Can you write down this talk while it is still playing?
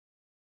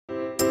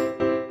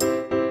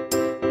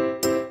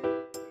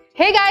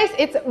Hey guys,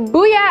 it's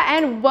Booyah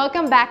and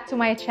welcome back to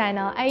my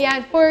channel.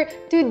 Ayan, for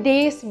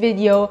today's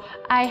video,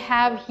 I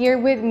have here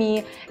with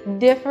me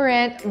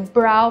different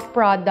brow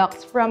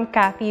products from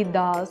CATHY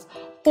dolls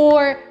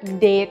for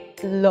date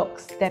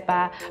looks,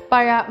 diba?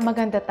 Para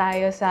maganda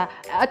tayo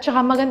at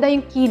saka maganda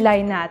yung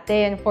kilay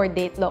natin for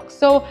date looks.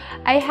 So,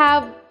 I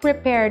have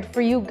prepared for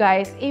you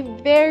guys a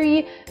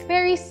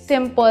very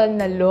simple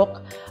na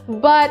look,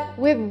 but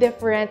with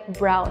different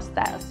brow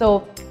styles.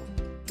 So,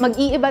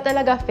 mag-iiba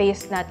talaga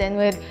face natin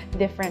with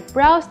different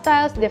brow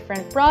styles,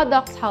 different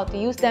products, how to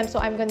use them.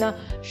 So I'm gonna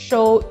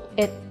show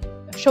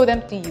them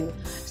to you.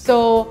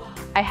 So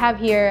I have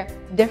here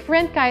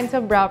different kinds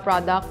of brow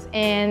products,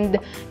 and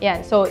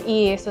yan. So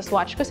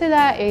i-swatch ko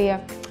sila.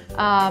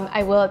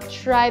 I will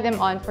try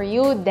them on for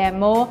you,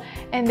 demo,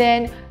 and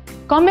then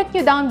comment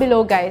nyo down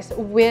below, guys,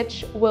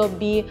 which will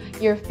be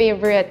your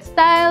favorite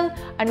style,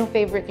 anong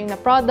favorite nyo na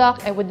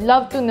product. I would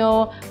love to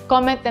know.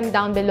 Comment them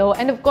down below.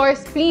 And of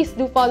course, please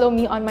do follow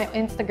me on my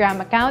Instagram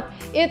account.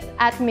 It's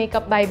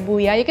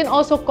 @makeupbybooyah. You can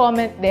also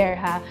comment there,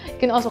 ha? You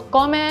can also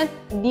comment,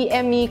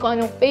 DM me kung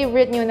anong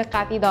favorite nyo na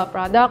CATHY doll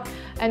product,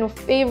 anong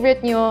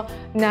favorite nyo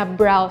na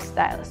brow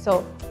style.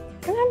 So,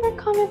 remember,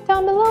 comment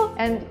down below,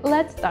 and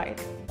let's start.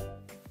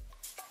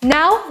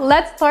 Now,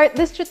 let's start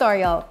this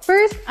tutorial.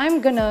 First, I'm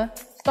gonna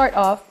start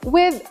off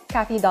with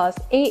CATHY Dolls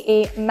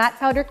AA Matte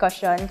Powder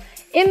Cushion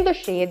in the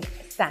shade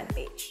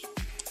Sandpage.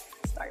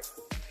 Start.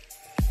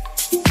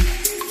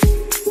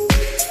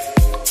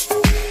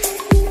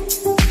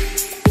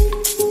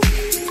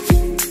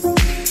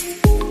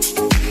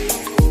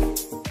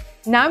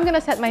 Now I'm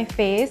gonna set my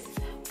face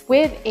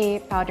with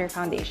a powder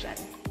foundation.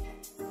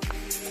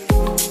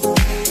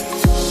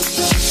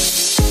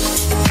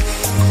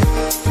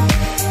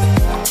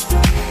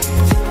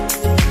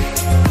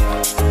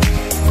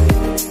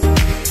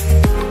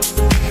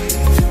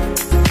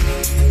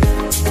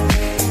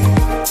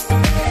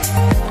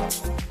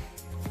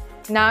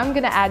 Now I'm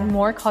gonna add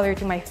more color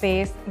to my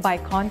face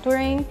by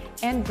contouring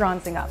and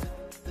bronzing up.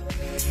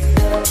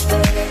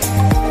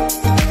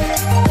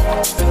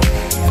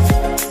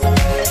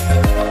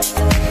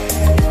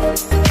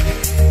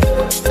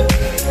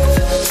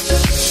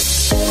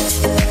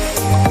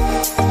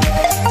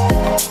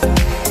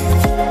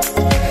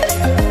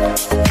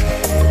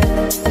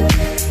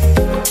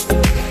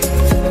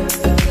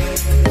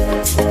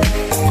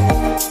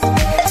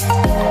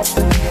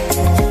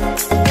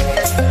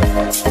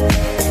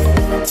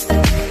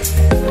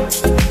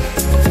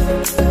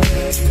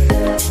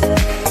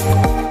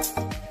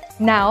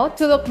 Now,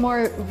 to look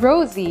more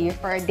rosy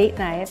for our date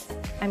night,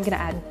 I'm gonna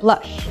add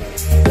blush.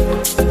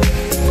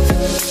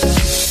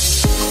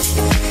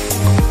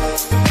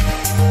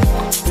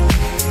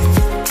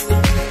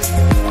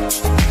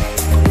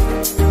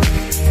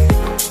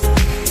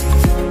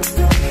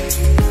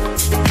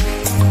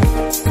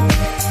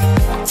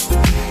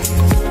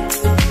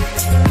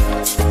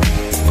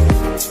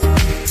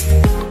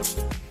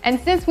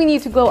 And since we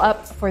need to glow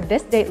up for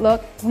this date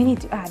look, we need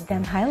to add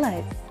them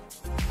highlights.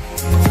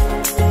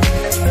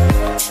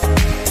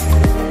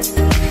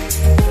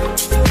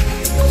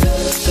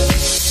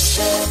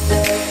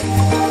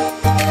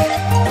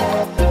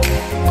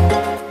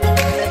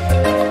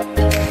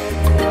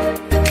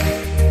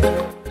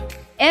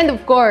 And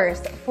of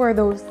course, for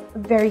those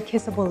very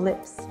kissable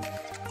lips,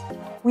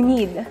 we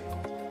need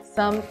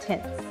some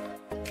tints.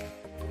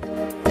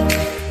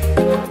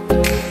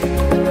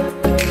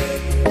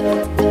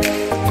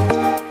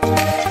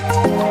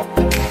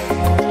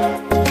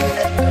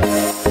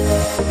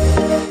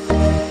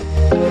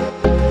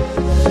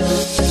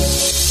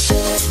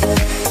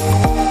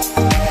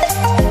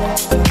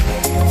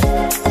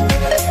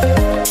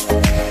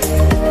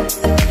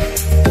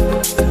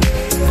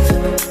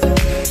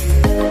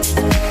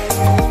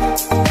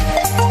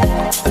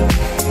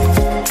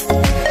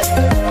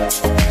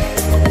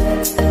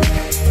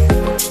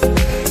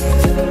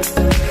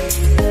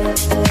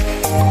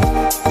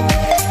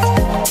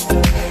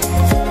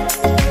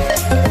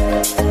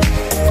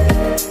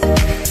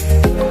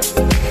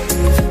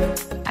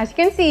 As you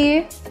can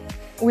see,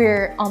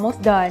 we're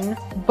almost done,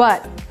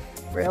 but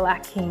we're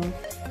lacking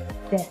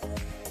this.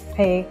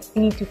 Okay,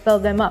 we need to fill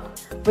them up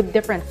with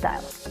different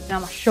styles.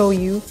 Now I'm gonna show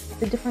you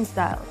the different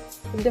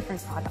styles, the different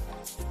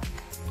products.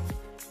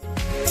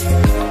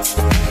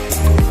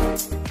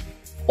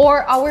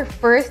 For our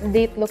first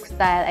date look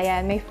style,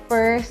 ayan, my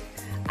first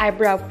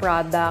eyebrow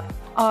product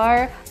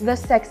are the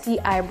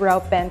Sexy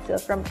Eyebrow Pencil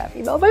from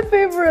CATHY Doll. My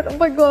favorite, oh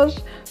my gosh.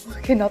 I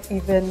cannot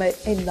even, I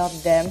love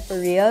them for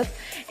real.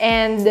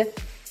 And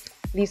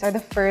these are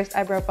the first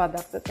eyebrow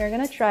products that we're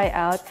gonna try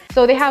out.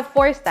 So they have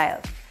 4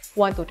 styles,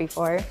 1, 2, 3,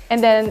 4.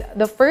 And then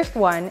the first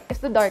one is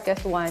the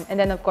darkest one. And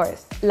then of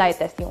course,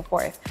 lightest yung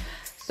 4th.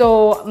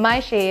 So my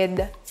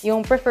shade,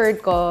 yung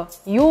preferred ko,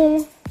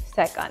 yung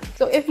second.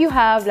 So if you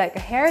have like a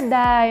hair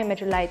dye,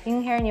 medyo light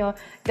yung hair nyo,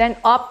 then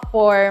opt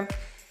for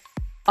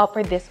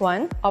this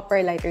one, opt for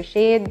a lighter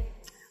shade.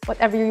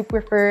 Whatever you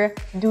prefer,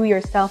 do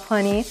yourself,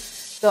 honey.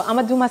 So I'm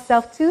gonna do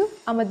myself too.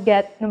 I'm gonna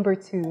get number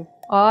 2.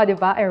 Oh,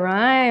 diba? I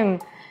rhyme.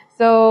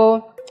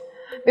 So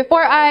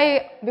before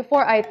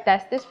I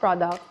test this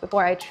product,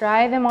 before I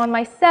try them on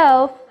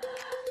myself,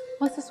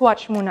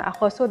 swatch muna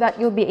ako so that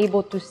you'll be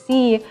able to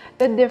see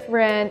the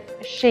different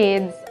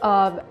shades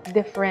of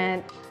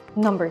different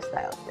number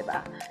styles,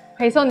 diba?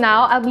 Okay, so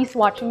now I'll be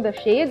swatching the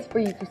shades for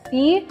you to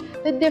see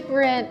the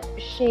different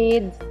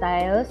shade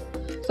styles.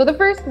 So the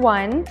first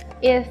one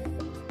is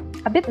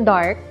a bit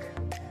dark.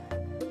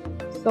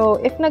 So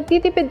if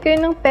nagtitipid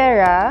kayo ng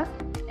pera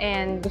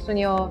and gusto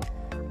nyo,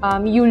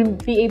 you'll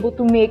be able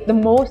to make the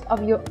most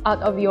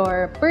out of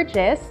your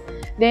purchase,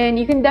 then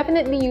you can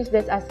definitely use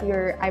this as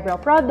your eyebrow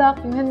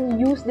product. You can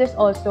use this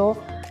also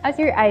as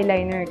your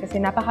eyeliner kasi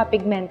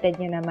napaka-pigmented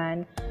niya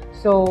naman.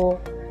 So,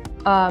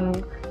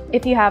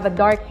 if you have a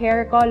dark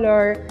hair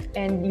color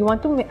and you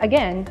want to,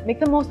 again, make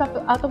the most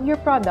out of your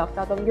product,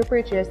 out of your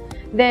purchase,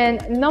 then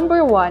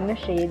number 1 na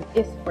shade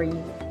is for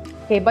you.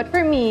 Okay, but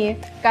for me,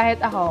 kahit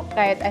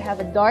I have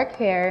a dark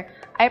hair,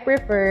 I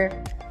prefer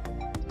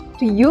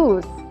to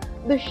use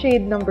the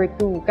shade number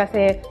 2.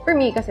 Kasi, for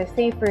me, kasi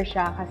safer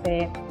siya.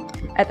 Kasi,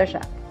 eto siya.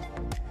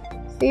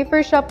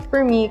 Safer siya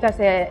for me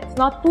kasi it's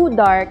not too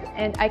dark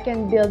and I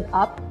can build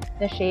up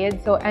the shade.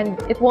 So, and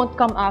it won't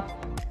come off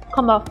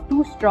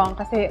too strong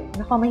kasi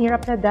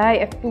mahirap na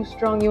dye if too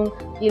strong yung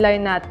kilay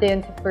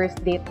natin sa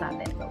first date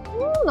natin. So,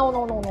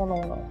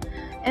 no.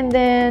 And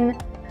then,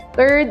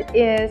 third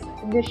is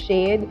the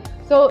shade.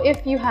 So,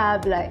 if you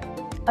have like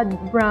a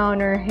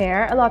browner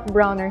hair, a lot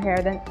browner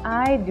hair than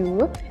I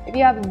do, if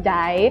you have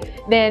dye,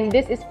 then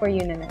this is for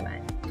you na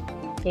naman.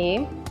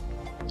 Okay?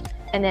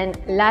 And then,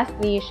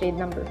 lastly, shade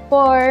number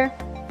 4.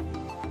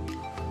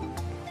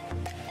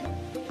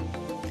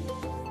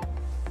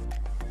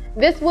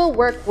 This will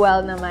work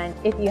well naman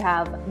if you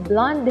have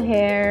blonde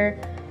hair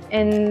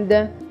and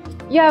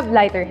you have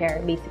lighter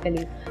hair,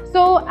 basically.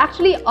 So,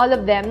 actually, all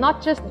of them,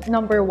 not just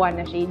number 1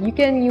 na shade, you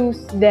can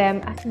use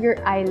them as your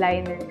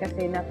eyeliner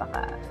kasi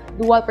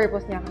dual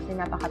purpose niya kasi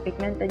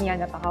napaka-pigmented niya,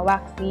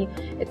 napaka-waxy.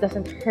 It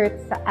doesn't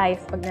hurt sa eyes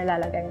pag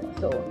nalalagay mo.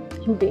 So,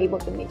 you'll be able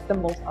to make the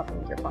most out of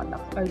your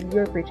product or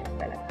your purchase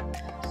talaga.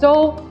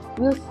 So,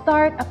 we'll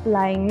start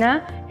applying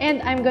na and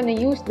I'm gonna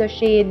use the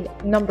shade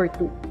number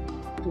 2.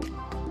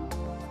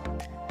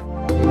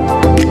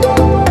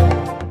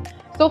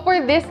 So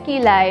for this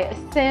kilay,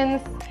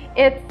 since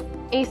it's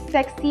a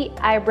sexy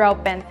eyebrow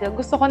pencil,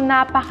 gusto ko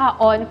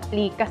napaka-on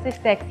fleek kasi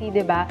sexy,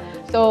 diba?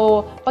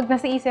 So, pag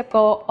nasa isip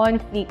ko on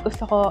fleek,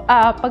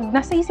 pag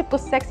nasa isip ko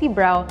sexy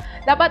brow,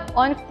 dapat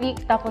on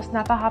fleek tapos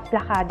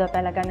napaka-plakado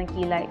talaga ng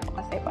kilay ko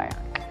kasi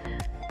parang,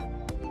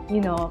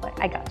 you know,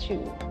 I got you.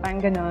 Parang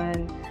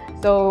ganon.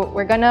 So,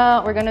 we're gonna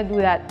do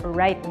that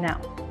right now.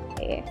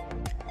 Okay?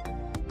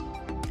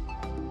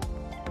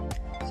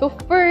 So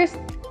first,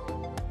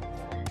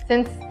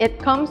 since it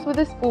comes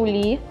with a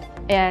spoolie,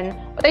 and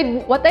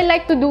what I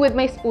like to do with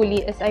my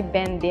spoolie is I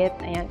bend it.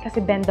 Ayan, kasi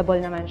bendable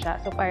naman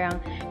siya. So parang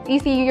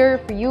it's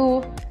easier for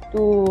you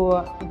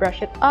to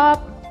brush it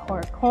up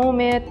or comb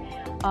it,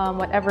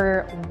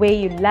 whatever way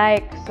you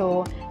like.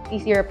 So it's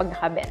easier pag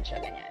naka-bend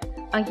siya, ganyan.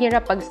 Ang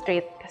hirap pag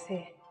straight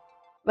kasi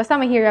basta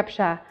mahirap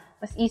siya.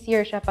 Mas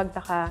easier siya pag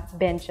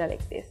naka-bend siya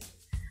like this.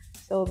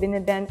 So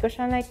binibend ko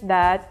siya like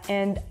that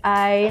and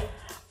I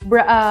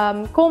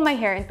comb my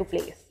hair into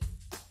place.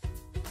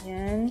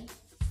 Yan.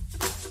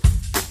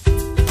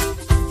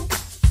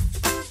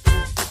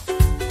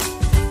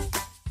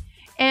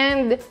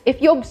 And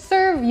if you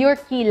observe your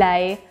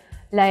kilay,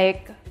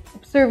 like,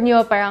 observe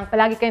nyo, parang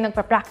palagi kayo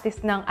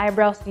nagpa-practice ng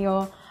eyebrows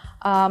nyo,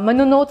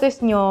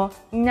 manonotice nyo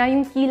na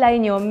yung kilay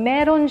nyo,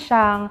 meron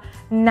siyang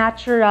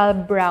natural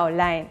brow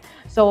line.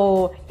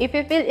 So, if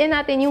i-fill in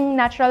natin yung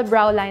natural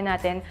brow line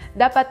natin,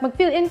 dapat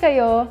mag-fill in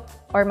kayo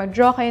or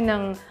mag-draw kayo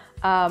ng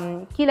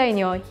kilay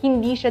nyo,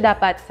 hindi siya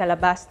dapat sa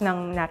labas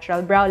ng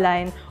natural brow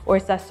line or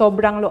sa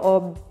sobrang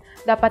loob.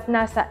 Dapat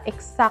nasa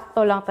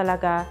eksakto lang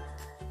talaga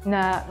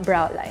na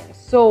brow line.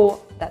 So,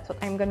 that's what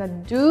I'm gonna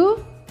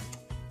do.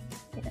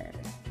 Yan.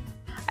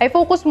 I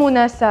focus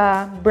muna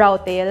sa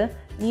brow tail.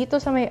 Dito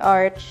sa may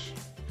arch.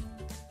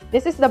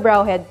 This is the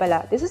brow head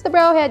pala. This is the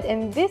brow head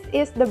and this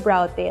is the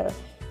brow tail.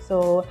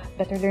 So,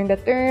 better learn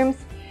the terms.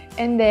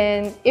 And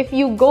then, if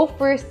you go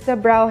first sa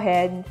brow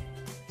head,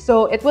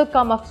 so, it will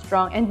come off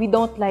strong and we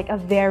don't like a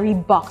very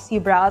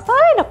boxy brows.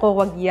 Ay, naku,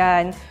 wag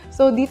yan.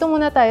 So, dito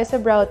muna tayo sa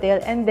brow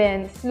tail and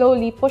then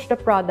slowly push the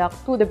product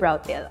to the brow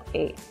tail.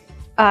 Okay.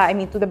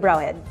 To the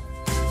brow head.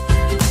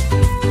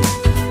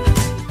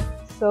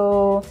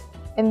 So,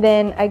 and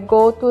then I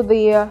go to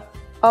the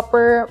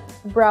upper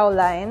brow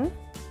line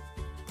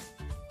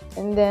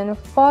and then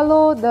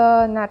follow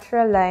the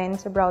natural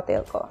line sa brow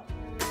tail ko.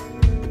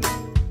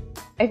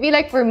 I feel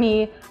like for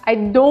me, I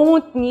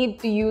don't need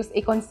to use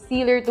a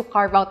concealer to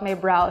carve out my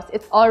brows.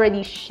 It's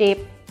already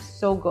shaped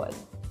so good.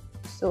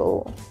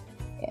 So,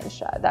 yan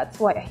siya.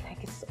 That's why I like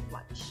it so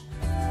much.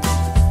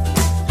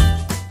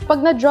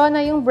 Pag na-draw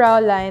na yung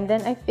brow line,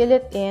 then I fill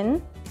it in.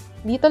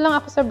 Dito lang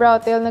ako sa brow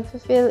tail,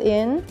 nag-fill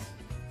in.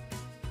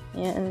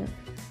 Yan.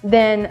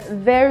 Then,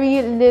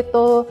 very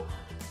little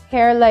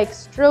hair-like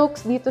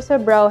strokes dito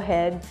sa brow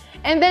head.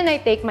 And then I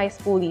take my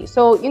spoolie.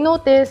 So, you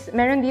notice,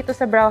 meron dito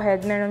sa brow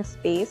head, meron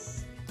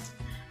space.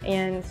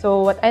 And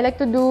so, what I like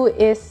to do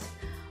is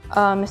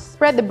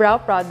spread the brow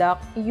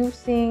product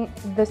using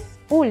the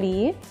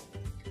spoolie.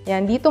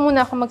 Yan, dito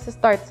muna ako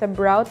magsa-start sa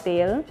brow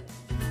tail.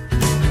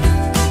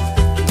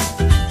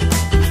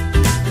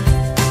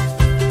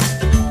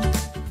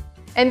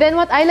 And then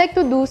what I like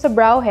to do sa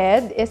brow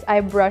head is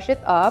I brush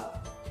it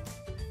up.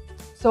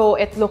 So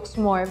it looks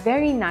more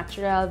very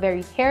natural,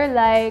 very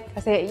hair-like.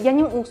 Kasi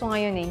yan yung uso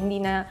ngayon eh. Hindi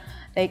na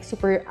like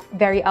super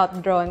very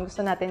outdrawn.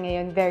 Gusto natin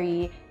ngayon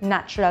very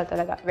natural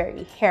talaga,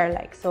 very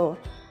hair-like. So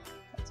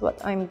that's what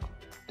I'm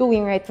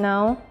doing right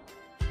now.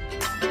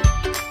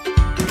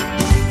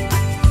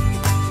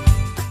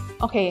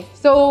 Okay,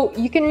 so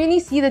you can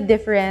really see the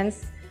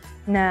difference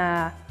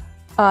na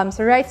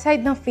sa right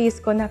side ng face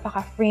ko,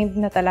 napaka-framed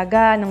na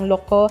talaga ng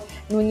look ko.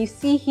 And when you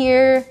see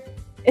here,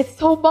 it's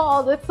so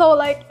bald, it's so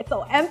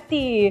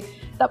empty.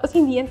 Tapos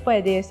hindi yan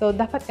pwede, so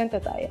dapat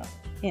ganito tayo.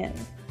 Yan.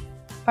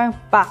 Parang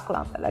pack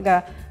lang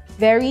talaga.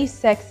 Very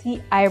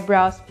sexy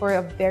eyebrows for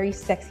a very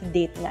sexy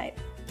date night.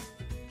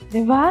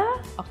 Diba?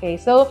 Okay,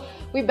 so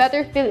we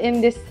better fill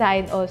in this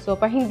side also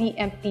para hindi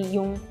empty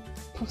yung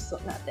puso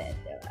natin.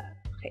 Diba?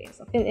 Okay,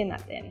 so fill in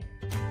natin.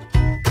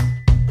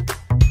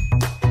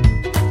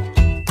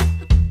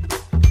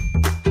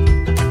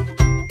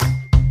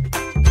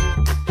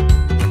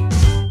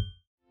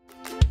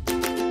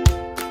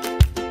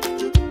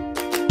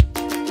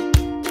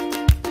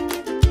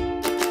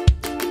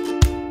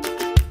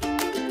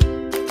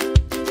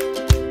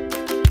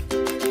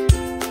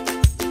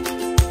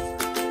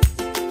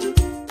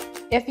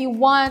 If you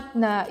want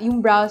na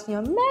yung brows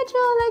nyo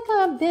medyo like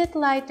a bit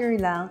lighter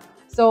lang,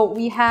 so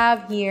we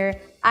have here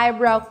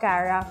Eyebrow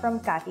Cara from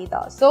CATHY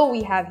Dolls. So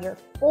we have here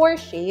 4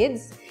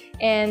 shades,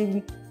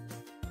 and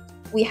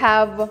we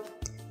have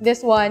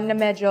this one na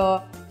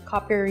medyo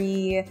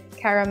coppery,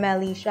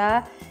 caramelly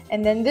siya.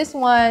 And then this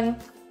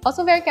one,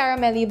 also very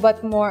caramelly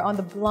but more on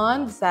the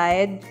blonde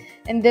side.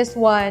 And this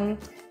one,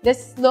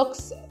 this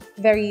looks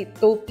very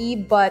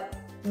taupey but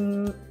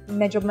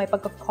medyo may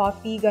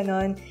pagka-coffee,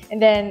 ganon.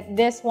 And then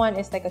this one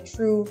is like a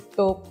true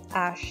taupe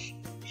ash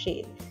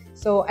shade.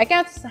 So I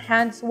can't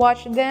hand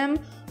swatch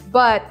them,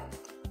 but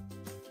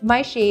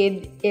my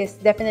shade is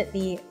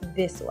definitely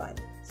this one.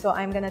 So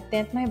I'm gonna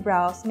tint my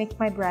brows, make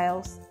my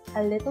brows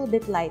a little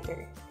bit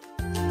lighter.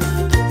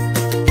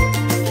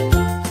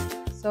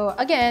 So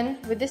again,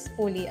 with this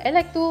spoolie, I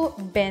like to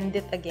bend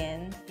it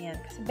again. Yan,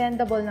 kasi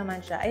bendable naman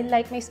siya. I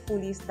like my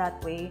spoolies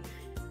that way.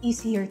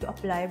 Easier to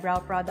apply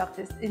brow product.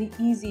 It's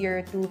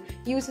easier to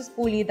use a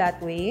spoolie that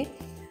way.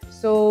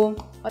 So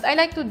what I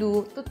like to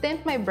do to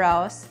tint my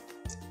brows,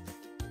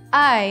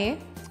 I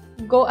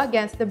go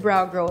against the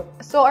brow growth.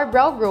 So our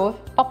brow growth,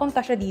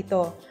 papunta siya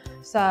dito.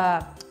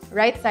 Sa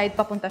right side,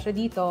 papunta siya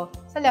dito.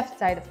 Sa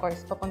left side, of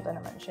course, papunta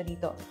naman siya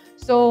dito.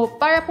 So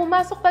para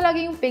pumasok talaga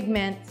yung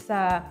pigment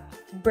sa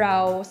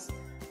brows,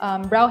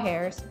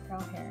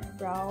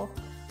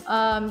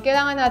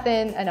 kailangan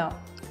natin,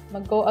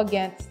 mag-go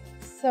against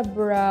sa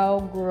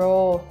brow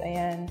growth.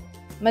 Ayan.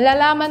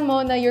 Malalaman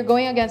mo na you're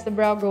going against the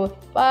brow growth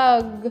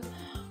pag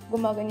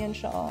gumaganyan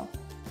siya, oh.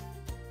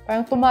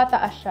 Parang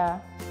tumataas siya.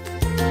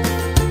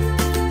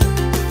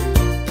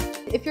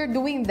 If you're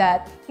doing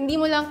that, hindi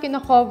mo lang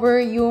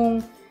kina-cover yung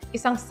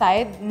isang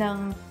side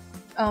ng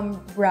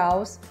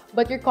brows,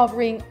 but you're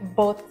covering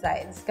both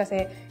sides.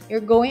 Kasi you're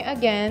going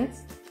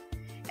against,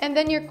 and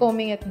then you're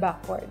combing it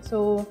backward.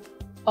 So,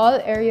 all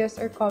areas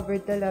are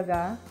covered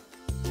talaga.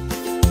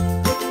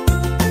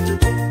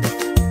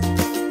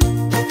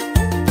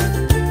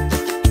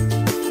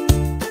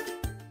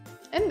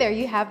 And there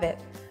you have it.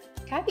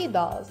 CATHY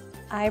Dolls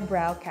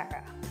Eyebrow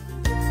Cara.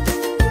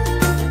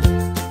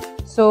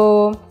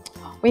 So,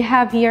 we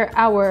have here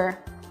our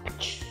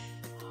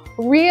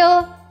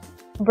real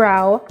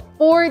brow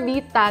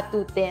 4D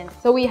tattoo tint.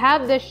 So, we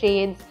have the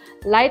shades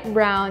light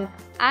brown,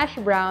 ash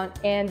brown,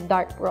 and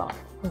dark brown.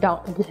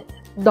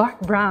 Dark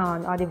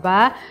brown, o,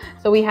 diba?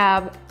 So, we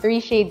have 3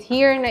 shades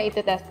here na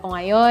itetest ko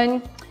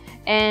ngayon.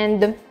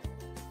 And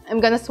I'm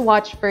gonna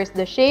swatch first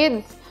the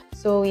shades.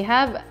 So, we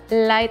have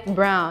light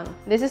brown.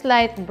 This is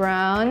light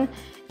brown.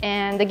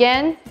 And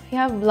again, if you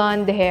have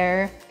blonde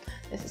hair,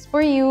 this is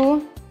for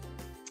you.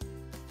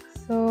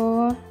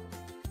 So,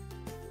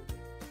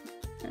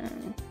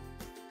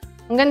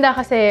 ang ganda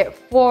kasi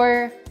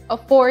 4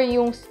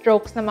 yung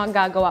strokes na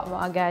magagawa mo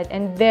agad.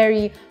 And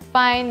very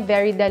fine,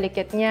 very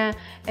delicate niya.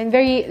 And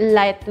very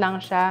light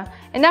lang siya.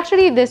 And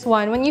actually, this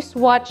one, when you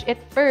swatch it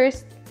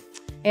first,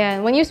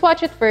 ayan, when you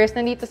swatch it first,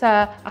 nandito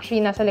sa,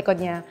 actually, nasa likod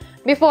niya.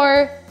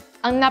 Before,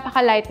 ang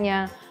napaka-light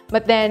niya,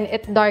 but then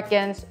it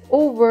darkens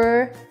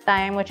over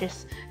time, which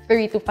is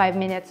 3 to 5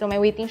 minutes. So,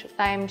 may waiting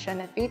time siya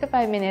na 3 to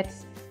 5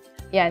 minutes.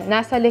 Yan,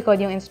 nasa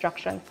likod yung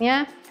instructions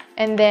niya.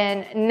 And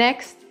then,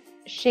 next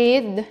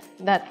shade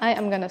that I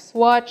am gonna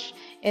swatch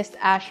is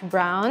ash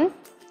brown.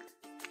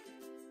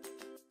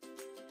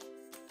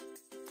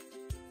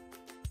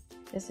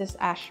 This is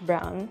ash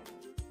brown.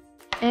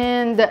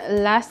 And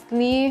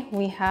lastly,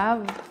 we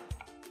have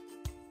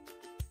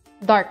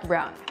dark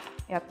brown.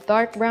 Yep,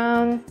 dark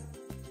brown.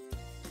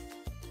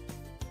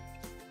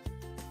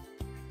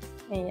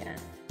 Ayan.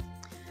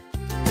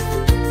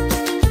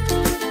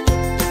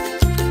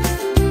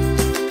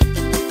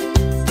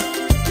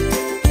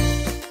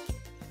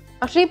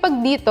 Actually, pag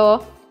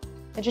dito,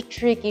 medyo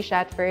tricky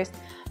siya at first.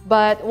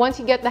 But once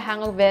you get the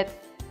hang of it,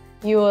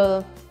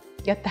 you'll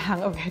get the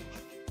hang of it.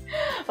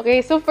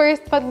 Okay, so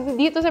first, pag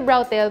dito sa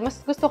brow tail,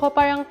 mas gusto ko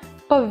parang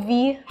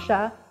pa-V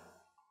siya.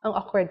 Ang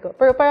awkward ko.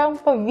 Pero parang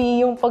pa-V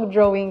yung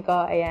pag-drawing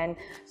ko. Ayan.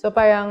 So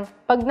parang,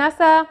 pag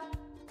nasa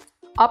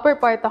upper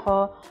part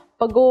ako,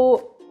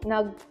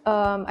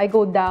 I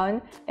go down.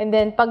 And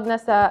then, pag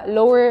nasa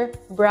lower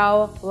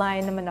brow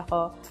line naman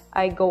ako,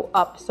 I go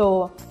up.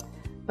 So,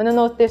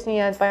 manonotice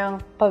niyo yan,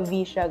 parang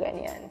pa-V siya,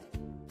 ganyan.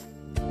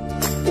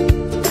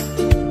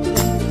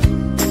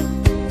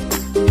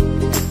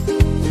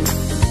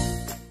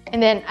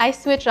 And then, I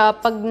switch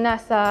up pag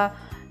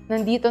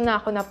nandito na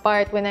ako na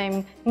part, when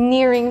I'm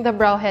nearing the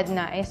brow head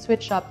na, I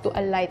switch up to a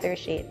lighter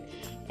shade.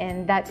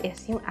 And that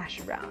is yung ash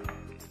brown.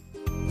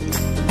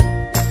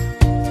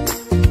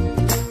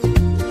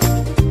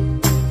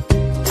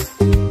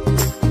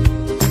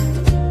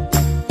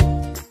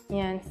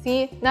 Yan.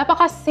 See,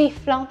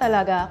 napaka-safe lang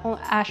talaga kung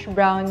ash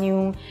brown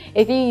yung,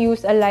 if you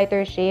use a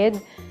lighter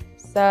shade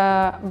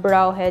sa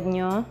brow head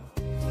nyo.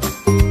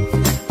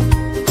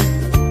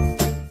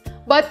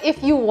 But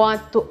if you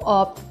want to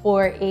opt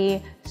for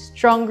a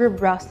stronger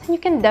brows, then you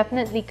can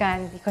definitely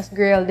because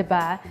girl,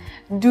 diba?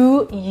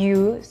 Do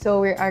you.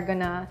 So we are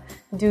gonna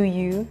do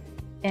you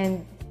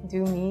and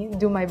do me,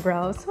 do my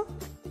brows.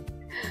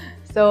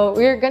 So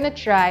we're gonna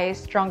try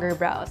stronger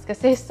brows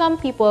kasi some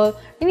people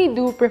really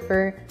do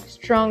prefer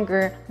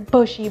stronger,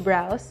 bushy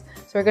brows.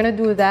 So we're gonna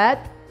do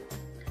that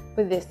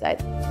with this side.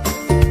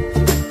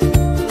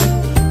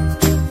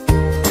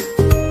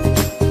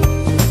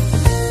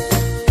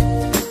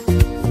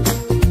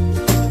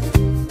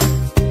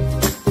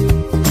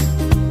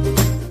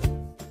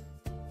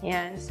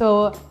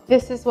 So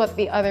this is what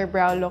the other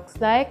brow looks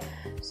like.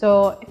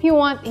 So if you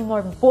want a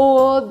more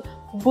bold,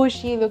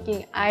 bushy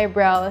looking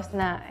eyebrows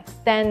na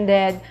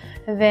extended,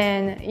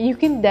 then you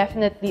can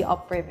definitely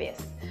opt for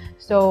this.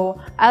 So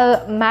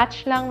I'll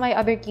match lang my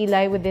other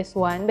kilay with this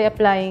one by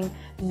applying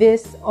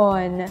this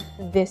on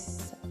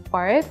this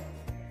part.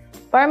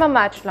 Para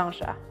ma-match lang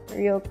siya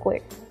real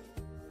quick.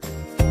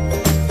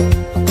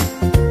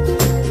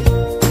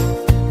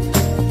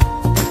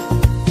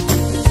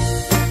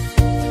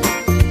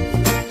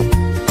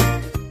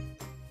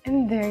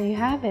 There you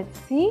have it.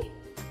 See?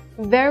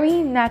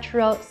 Very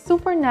natural,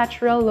 super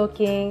natural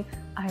looking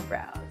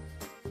eyebrows.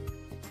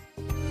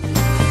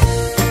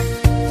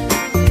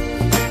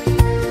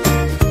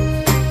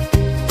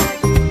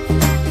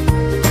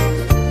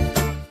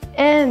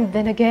 And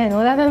then again,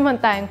 wala na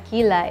naman tayong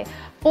kilay.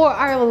 For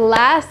our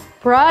last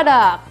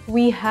product,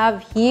 we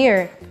have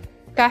here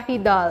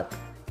CATHY Doll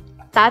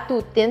Tattoo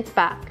Tint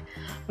Pack.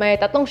 May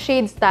tatlong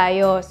shades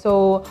tayo.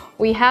 So,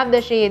 we have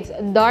the shades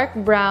dark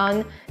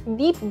brown,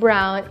 deep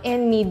brown,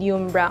 and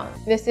medium brown.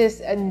 This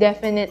is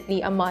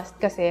definitely a must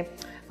kasi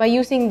by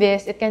using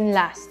this, it can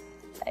last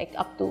like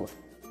up to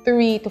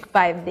 3 to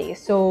 5 days.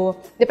 So,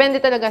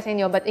 depende talaga sa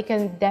inyo, but it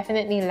can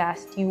definitely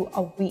last you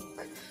a week.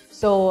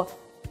 So,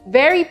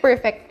 very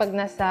perfect pag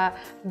nasa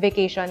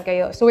vacation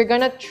kayo. So, we're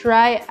gonna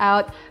try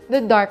out the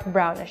dark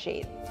brown na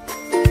shade.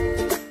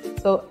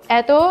 So,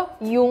 eto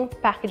yung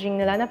packaging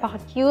nila.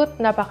 Napaka-cute,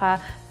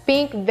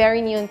 napaka-pink, very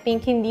neon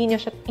pink. Hindi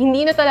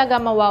na talaga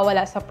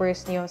mawawala sa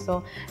purse nyo.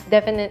 So,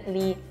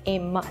 definitely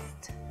a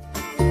must.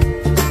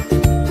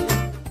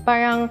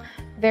 Parang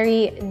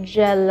very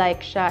gel-like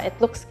siya. It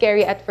looks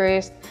scary at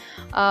first.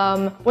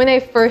 When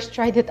I first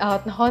tried it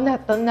out,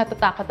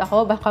 natatakot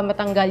ako. Baka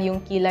matanggal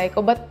yung kilay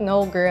ko. But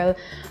no, girl.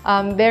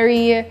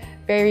 Very,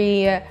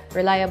 very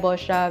reliable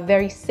siya.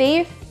 Very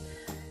safe.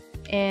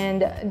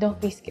 And don't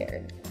be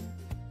scared.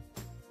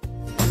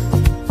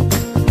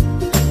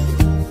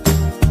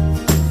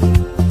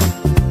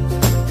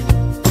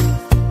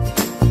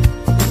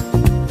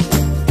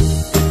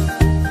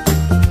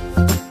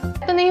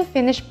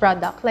 Finished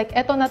product. Like,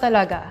 eto na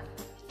talaga.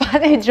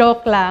 Pare,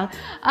 joke lang.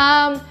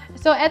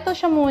 So, eto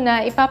siya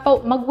muna.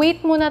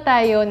 Mag-wait muna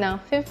tayo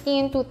ng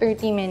 15 to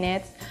 30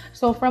 minutes.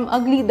 So, from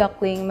ugly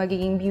duckling,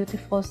 magiging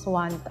beautiful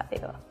swan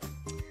tayo.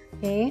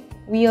 Okay?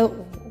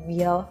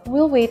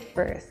 We'll wait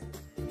first.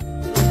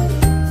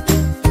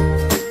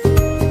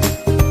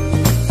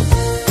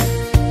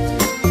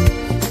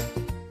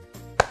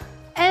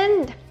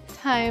 And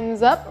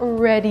time's up.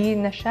 Ready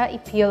na siya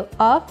i-peel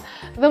off.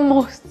 The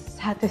most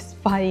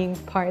satisfying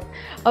part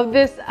of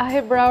this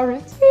eyebrow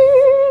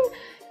routine.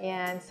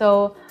 And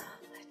so,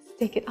 let's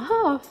take it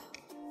off.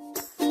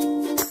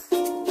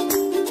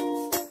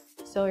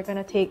 So we're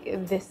gonna take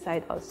this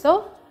side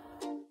also.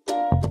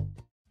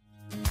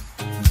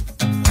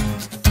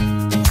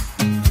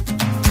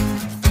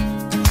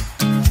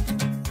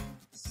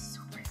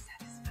 Super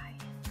satisfying.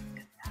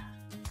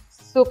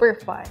 Super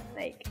fun.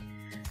 Like,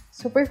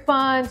 super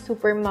fun,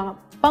 super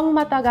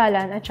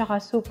pang-matagalan, at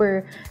saka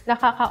super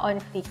nakaka-on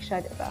fleek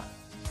siya, diba?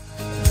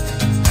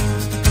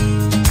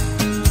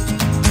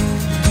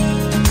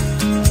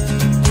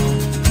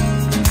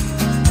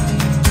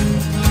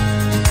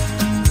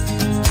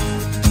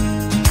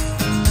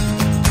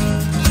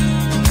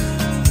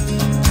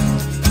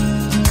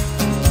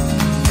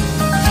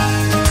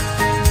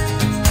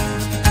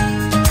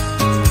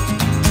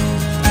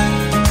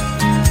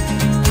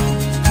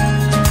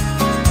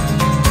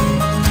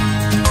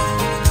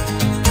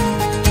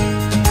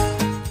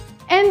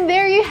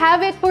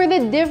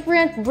 with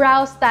different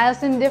brow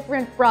styles and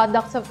different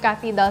products of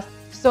CATHY Dolls.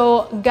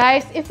 So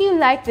guys, if you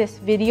like this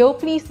video,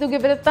 please do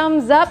give it a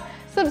thumbs up,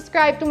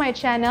 subscribe to my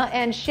channel,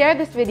 and share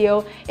this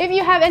video. If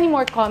you have any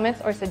more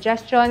comments or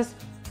suggestions,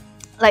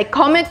 like,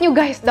 comment nyo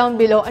guys down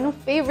below. Anong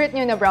favorite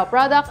nyo na brow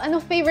product?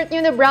 Anong favorite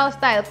nyo na brow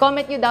style?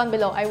 Comment nyo down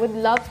below. I would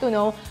love to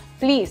know.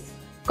 Please,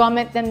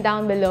 comment them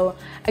down below.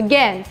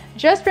 Again,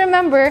 just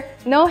remember,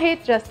 no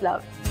hate, just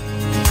love.